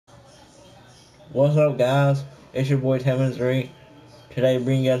What's up, guys? It's your boy Freek. Today,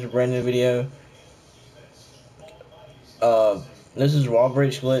 bringing you guys a brand new video. This is Wall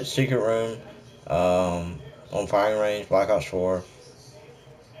Breach Glitch Secret Room on Firing Range, Black Ops 4.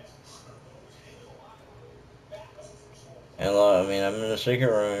 And look, I'm in the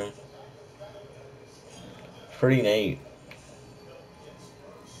secret room. It's pretty neat.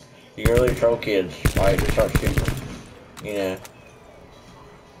 You can really troll kids, like, just start shooting,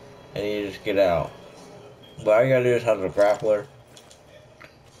 and you just get out. But all you gotta do is have a grappler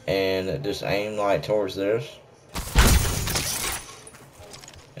and just aim like towards this.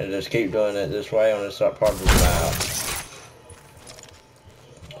 And just keep doing it this way on this part of the map.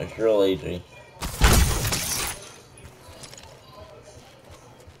 It's real easy.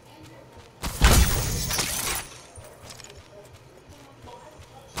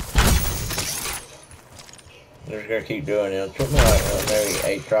 I'm just gonna keep doing it. It took me like maybe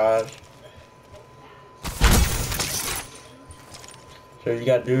 8 tries. So if you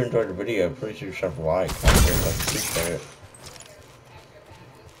guys do enjoy the video, please do yourself a like. I very much appreciate it.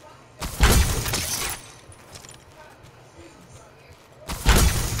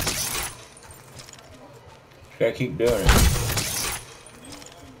 Just gotta keep doing it.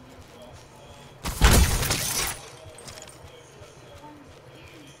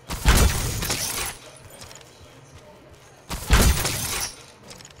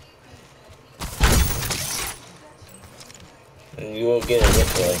 And you will get it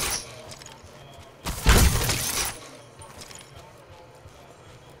eventually.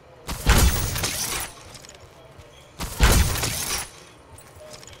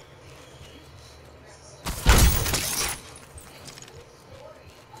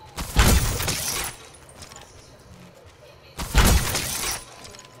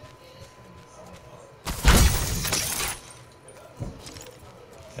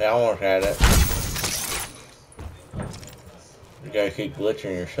 Yeah, I almost had it. You gotta keep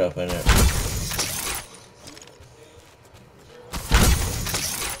glitching yourself in it.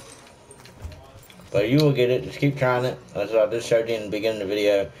 But you will get it. Just keep trying it. As I just showed you in the beginning of the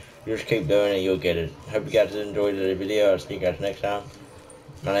video, you just keep doing it, you'll get it. Hope you guys enjoyed the video. I'll see you guys next time.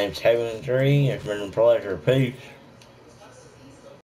 My name's Freek. It's been a pleasure. Peace.